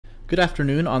Good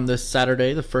afternoon on this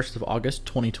Saturday, the 1st of August,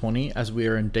 2020, as we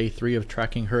are in day 3 of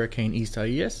tracking Hurricane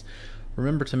Isaias.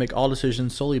 Remember to make all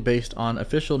decisions solely based on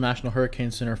official National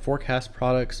Hurricane Center forecast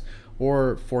products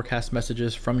or forecast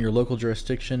messages from your local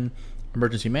jurisdiction,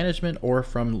 emergency management, or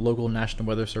from local National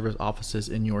Weather Service offices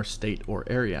in your state or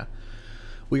area.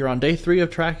 We are on day 3 of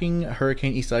tracking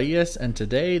Hurricane Isaias, and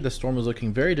today the storm is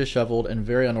looking very disheveled and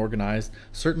very unorganized.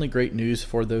 Certainly great news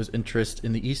for those interested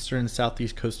in the eastern and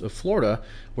southeast coast of Florida,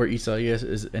 where Isaias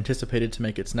is anticipated to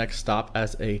make its next stop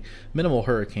as a minimal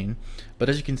hurricane. But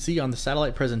as you can see on the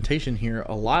satellite presentation here,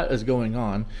 a lot is going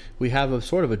on. We have a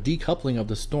sort of a decoupling of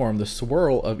the storm. The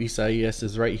swirl of Isaias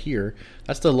is right here.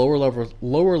 That's the lower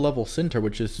level center,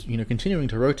 which is continuing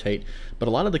to rotate. But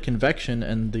a lot of the convection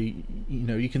and the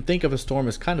you can think of a storm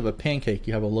as kind of a pancake.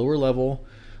 You have a lower level,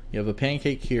 you have a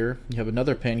pancake here, you have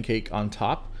another pancake on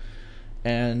top,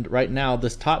 and right now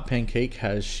this top pancake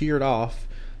has sheared off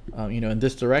in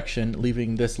this direction,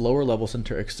 leaving this lower level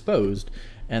center exposed.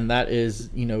 And that is,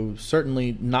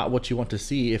 certainly not what you want to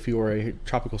see if you are a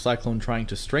tropical cyclone trying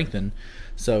to strengthen.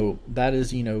 So that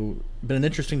is, been an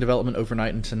interesting development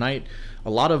overnight. And tonight, a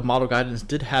lot of model guidance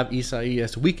did have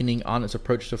Isaias weakening on its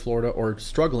approach to Florida or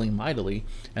struggling mightily.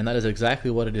 And that is exactly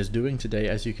what it is doing today.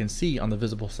 As you can see on the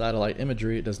visible satellite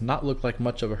imagery, it does not look like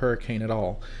much of a hurricane at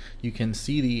all. You can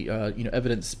see the,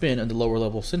 evident spin in the lower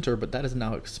level center, but that is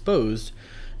now exposed.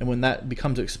 And when that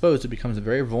becomes exposed, it becomes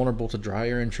very vulnerable to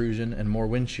drier intrusion and more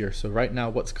wind shear. So right now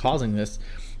what's causing this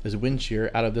is wind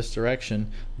shear out of this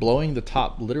direction,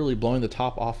 literally blowing the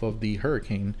top off of the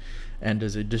hurricane, and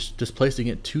is displacing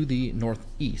it to the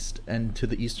northeast and to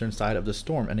the eastern side of the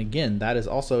storm. And again, that is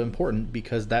also important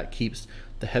because that keeps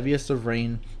the heaviest of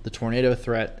rain, the tornado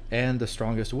threat, and the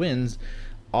strongest winds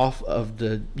off of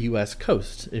the U.S.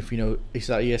 coast. If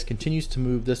Isaias continues to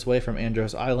move this way from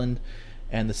Andros Island,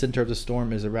 and the center of the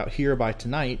storm is about here by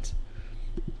tonight,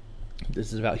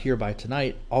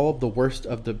 all of the worst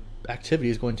of the activity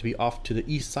is going to be off to the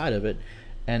east side of it,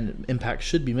 and impact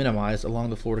should be minimized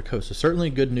along the Florida coast. So certainly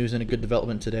good news and a good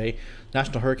development today.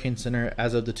 National Hurricane Center,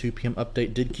 as of the 2 p.m.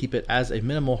 update, did keep it as a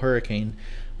minimal hurricane,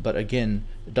 but again,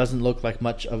 it doesn't look like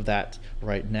much of that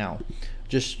right now.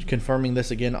 Just confirming this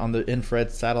again on the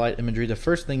infrared satellite imagery, the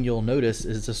first thing you'll notice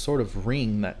is this sort of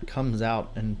ring that comes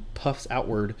out and puffs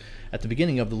outward at the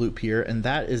beginning of the loop here, and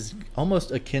that is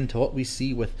almost akin to what we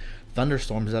see with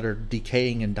thunderstorms that are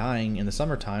decaying and dying in the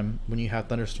summertime. When you have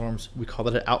thunderstorms, we call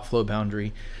that an outflow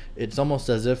boundary. It's almost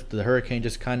as if the hurricane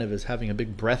just kind of is having a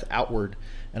big breath outward,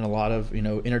 and a lot of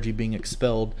energy being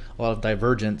expelled, a lot of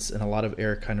divergence, and a lot of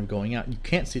air kind of going out. You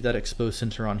can't see that exposed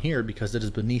center on here because it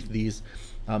is beneath these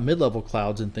mid-level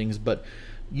clouds and things, but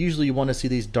usually you want to see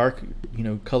these dark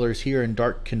colors here and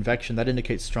dark convection. That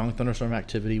indicates strong thunderstorm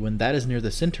activity. When that is near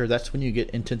the center, that's when you get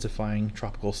intensifying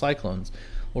tropical cyclones.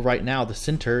 Well, right now the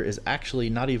center is actually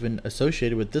not even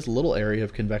associated with this little area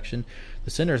of convection.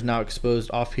 The center is now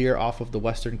exposed off here, off of the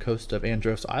western coast of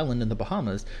Andros Island in the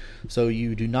Bahamas. So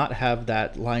you do not have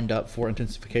that lined up for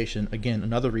intensification. Again,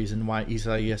 another reason why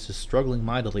Isaias is struggling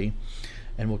mightily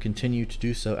and will continue to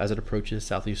do so as it approaches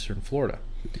southeastern Florida.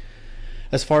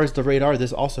 As far as the radar,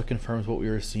 this also confirms what we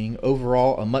were seeing.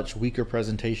 Overall, a much weaker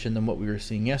presentation than what we were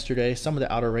seeing yesterday. Some of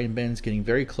the outer rain bands getting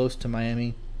very close to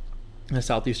Miami, the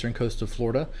southeastern coast of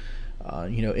Florida.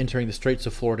 Entering the Straits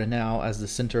of Florida now, as the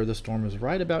center of the storm is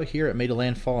right about here. It made a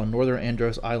landfall on northern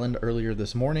Andros Island earlier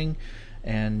this morning.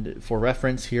 And for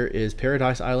reference, here is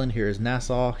Paradise Island, here is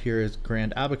Nassau, here is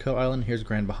Grand Abaco Island, here's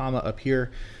Grand Bahama up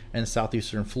here, and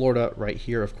southeastern Florida right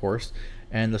here, of course.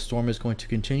 And the storm is going to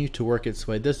continue to work its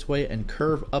way this way and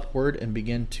curve upward and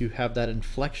begin to have that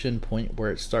inflection point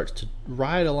where it starts to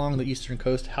ride along the eastern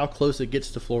coast. How close it gets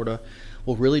to Florida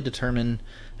will really determine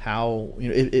how,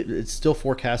 it's still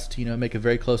forecast to, make a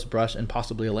very close brush and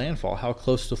possibly a landfall. How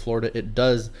close to Florida it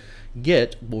does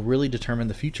get will really determine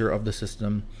the future of the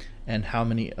system and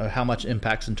how much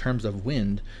impacts in terms of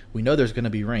wind. We know there's going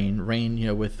to be rain,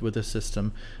 with the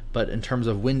system, but in terms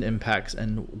of wind impacts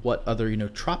and what other,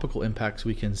 tropical impacts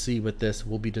we can see with this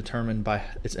will be determined by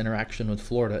its interaction with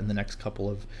Florida in the next couple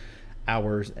of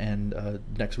hours and the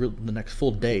next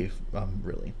full day,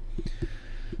 really.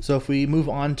 So if we move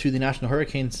on to the National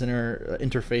Hurricane Center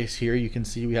interface here, you can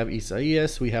see we have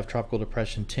Isaias, we have Tropical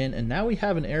Depression 10, and now we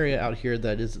have an area out here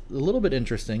that is a little bit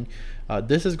interesting.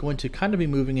 This is going to kind of be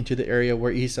moving into the area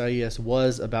where Isaias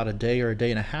was about a day or a day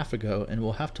and a half ago, and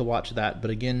we'll have to watch that. But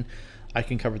again, I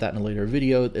can cover that in a later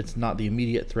video. It's not the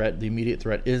immediate threat. The immediate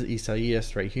threat is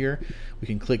Isaias right here. We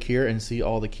can click here and see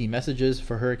all the key messages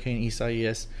for Hurricane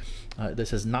Isaias.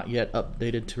 This has not yet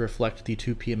updated to reflect the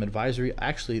 2 p.m. advisory.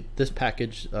 Actually, this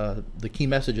package, the key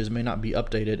messages may not be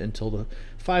updated until the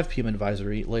 5 p.m.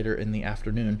 advisory later in the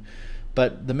afternoon.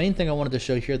 But the main thing I wanted to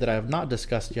show here that I have not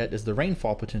discussed yet is the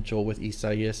rainfall potential with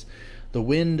Isaias. The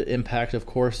wind impact, of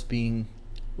course, being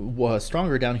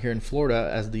stronger down here in Florida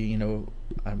as the,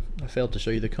 I failed to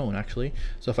show you the cone actually.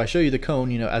 So if I show you the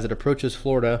cone, as it approaches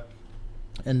Florida,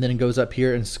 and then it goes up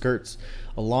here and skirts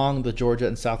along the Georgia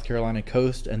and South Carolina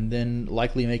coast, and then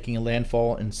likely making a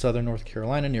landfall in southern North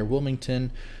Carolina near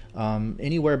Wilmington,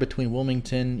 anywhere between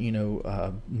Wilmington,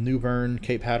 New Bern,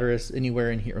 Cape Hatteras,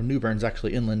 anywhere in here. Or New Bern's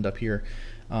actually inland up here,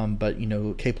 but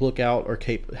Cape Lookout or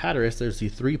Cape Hatteras, there's the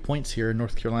 3 points here in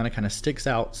North Carolina, kind of sticks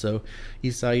out. So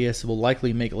Isaias will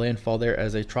likely make landfall there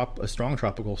as a strong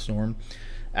tropical storm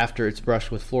after it's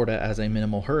brushed with Florida as a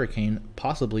minimal hurricane,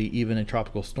 possibly even a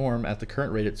tropical storm at the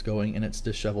current rate it's going in its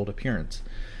disheveled appearance.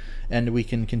 And we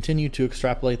can continue to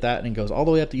extrapolate that, and it goes all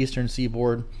the way up the eastern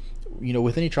seaboard.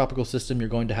 With any tropical system, you're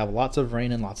going to have lots of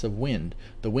rain and lots of wind.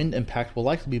 The wind impact will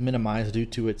likely be minimized due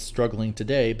to its struggling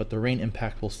today, but the rain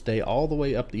impact will stay all the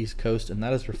way up the east coast, and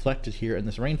that is reflected here in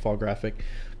this rainfall graphic.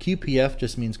 QPF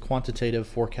just means quantitative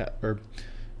forecast, or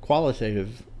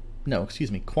quantitative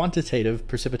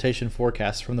precipitation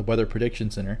forecast from the Weather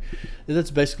Prediction Center. That's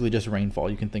basically just rainfall.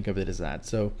 You can think of it as that.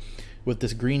 So with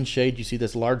this green shade, you see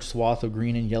this large swath of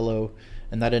green and yellow,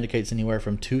 and that indicates anywhere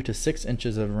from 2 to 6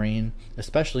 inches of rain,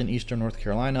 especially in eastern North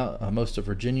Carolina, most of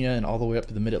Virginia, and all the way up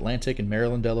to the mid-Atlantic in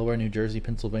Maryland, Delaware, New Jersey,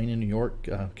 Pennsylvania, New York,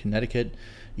 Connecticut,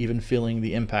 even feeling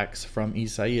the impacts from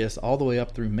Isaias all the way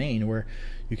up through Maine, where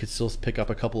you could still pick up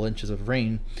a couple inches of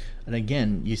rain. And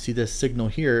again, you see this signal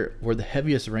here where the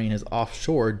heaviest rain is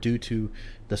offshore due to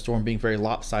the storm being very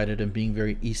lopsided and being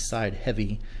very east side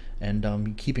heavy,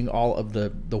 and keeping all of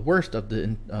the worst of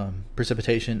the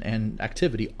precipitation and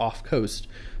activity off coast.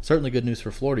 Certainly good news for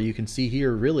Florida. You can see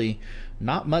here really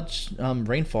not much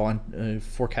rainfall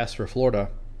forecast for Florida.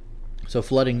 So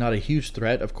flooding, not a huge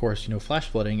threat. Of course, flash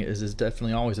flooding is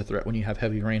definitely always a threat when you have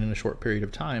heavy rain in a short period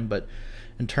of time. But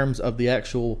in terms of the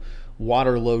actual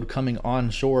water load coming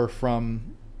onshore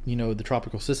from the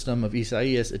tropical system of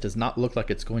Isaias, it does not look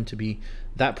like it's going to be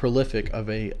that prolific of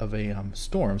a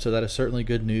storm. So that is certainly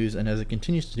good news. And as it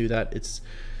continues to do that, it's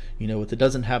if it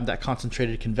doesn't have that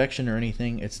concentrated convection or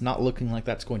anything, it's not looking like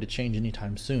that's going to change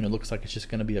anytime soon. It looks like it's just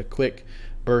going to be a quick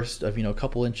burst of a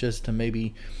couple inches to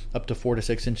maybe up to 4 to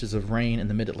 6 inches of rain in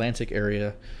the mid-Atlantic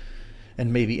area,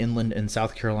 and maybe inland in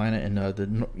South Carolina and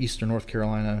the eastern North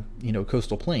Carolina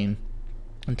coastal plain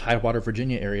and Tidewater,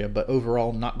 Virginia area, but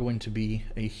overall not going to be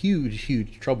a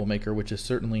huge troublemaker, which is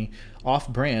certainly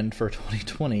off-brand for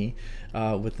 2020.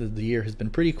 With the year has been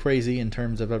pretty crazy in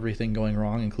terms of everything going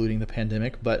wrong, including the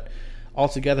pandemic, but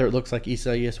altogether it looks like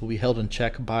Isaias will be held in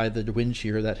check by the wind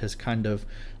shear that has kind of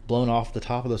blown off the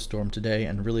top of the storm today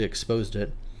and really exposed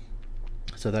it.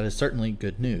 So that is certainly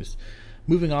good news.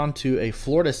 Moving on to a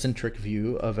Florida-centric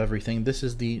view of everything, this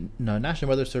is the National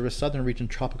Weather Service Southern Region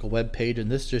Tropical web page, and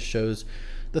this just shows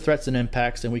the threats and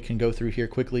impacts, and we can go through here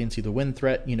quickly and see the wind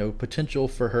threat, potential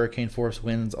for hurricane force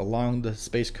winds along the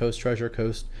Space Coast, Treasure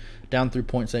Coast, down through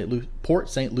Port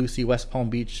St. Lucie, West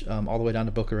Palm Beach, all the way down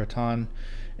to Boca Raton,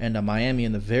 and Miami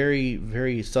in the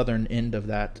very southern end of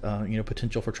that,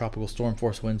 potential for tropical storm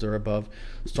force winds or above.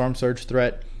 Storm surge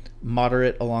threat,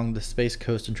 moderate along the Space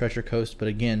Coast and Treasure Coast, but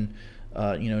again,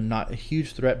 not a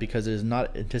huge threat because it is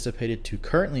not anticipated to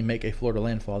currently make a Florida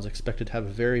landfall. It's expected to have a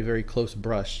very close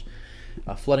brush.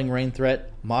 Flooding rain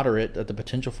threat, moderate. The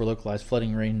potential for localized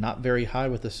flooding rain, not very high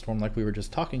with this storm like we were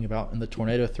just talking about. And the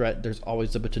tornado threat, there's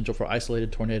always the potential for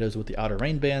isolated tornadoes with the outer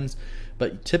rain bands,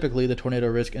 but typically the tornado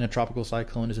risk in a tropical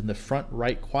cyclone is in the front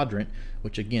right quadrant,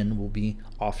 which again will be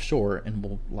offshore and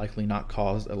will likely not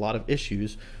cause a lot of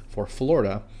issues for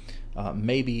Florida.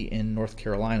 Maybe in North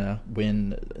Carolina,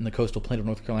 when in the coastal plain of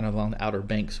North Carolina along the outer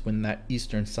banks, when that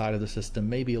eastern side of the system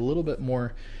may be a little bit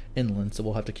more inland, so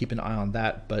we'll have to keep an eye on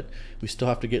that, but we still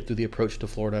have to get through the approach to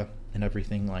Florida and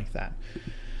everything like that.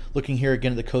 Looking here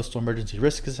again at the coastal emergency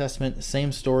risk assessment,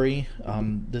 same story.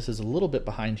 This is a little bit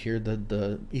behind here.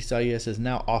 The Isaias is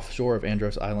now offshore of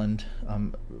Andros Island,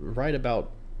 right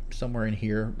about somewhere in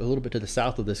here, a little bit to the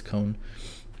south of this cone.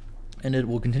 And it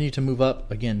will continue to move up.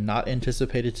 Again, not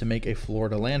anticipated to make a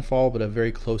Florida landfall, but a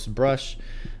very close brush.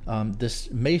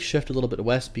 This may shift a little bit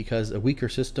west because a weaker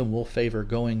system will favor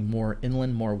going more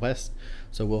inland, more west.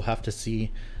 So we'll have to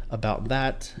see about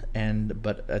that.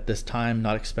 But at this time,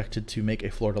 not expected to make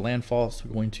a Florida landfall. So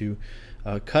we're going to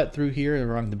cut through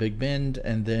here around the Big Bend,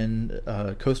 and then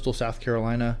coastal South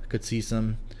Carolina could see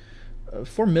some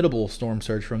formidable storm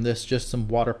surge from this. Just some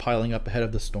water piling up ahead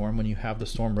of the storm when you have the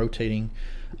storm rotating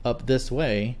up this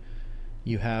way.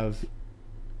 you have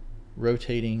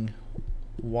rotating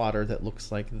water that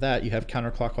looks like that. You have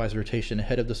counterclockwise rotation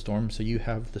ahead of the storm, so you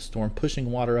have the storm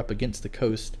pushing water up against the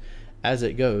coast as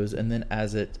it goes, and then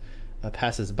as it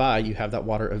passes by, you have that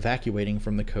water evacuating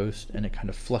from the coast and it kind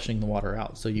of flushing the water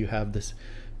out. So you have this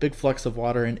big flux of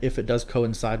water, and if it does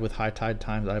coincide with high tide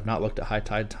times, I have not looked at high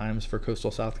tide times for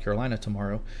coastal South Carolina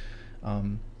tomorrow,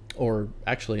 or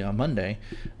actually on Monday,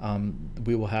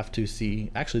 we will have to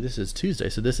see. Actually, this is Tuesday,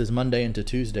 so this is Monday into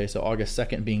Tuesday. So August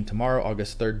 2nd being tomorrow,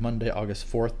 August 3rd Monday,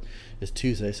 August 4th is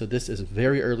Tuesday. So this is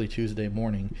very early Tuesday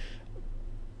morning.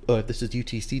 If this is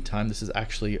UTC time, this is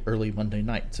actually early Monday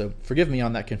night. So forgive me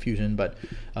on that confusion, but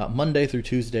Monday through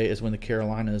Tuesday is when the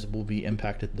Carolinas will be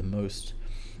impacted the most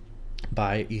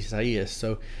by Isaias.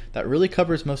 So that really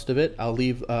covers most of it. I'll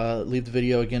leave the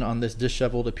video again on this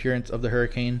disheveled appearance of the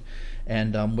hurricane,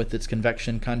 and with its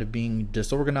convection kind of being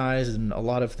disorganized and a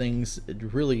lot of things,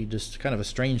 it really just kind of a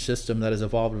strange system that has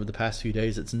evolved over the past few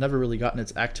days. It's never really gotten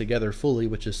its act together fully,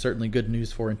 which is certainly good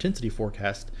news for intensity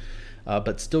forecast,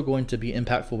 but still going to be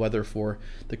impactful weather for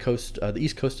the coast, the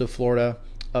east coast of Florida,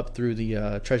 up through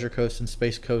the Treasure Coast and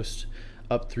Space Coast,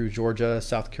 up through Georgia,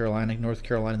 South Carolina, North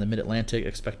Carolina, and the Mid-Atlantic.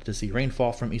 Expected to see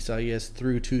rainfall from Isaias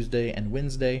through Tuesday and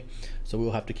Wednesday, so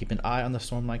we'll have to keep an eye on the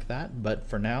storm like that. But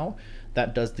for now,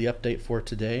 that does the update for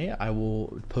today. I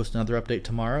will post another update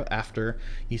tomorrow after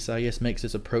Isaias makes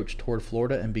its approach toward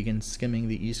Florida and begins skimming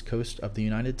the east coast of the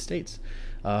United States.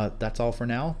 That's all for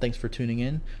now. Thanks for tuning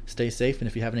in. Stay safe, and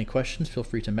if you have any questions, feel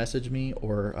free to message me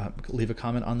or leave a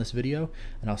comment on this video,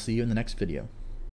 and I'll see you in the next video.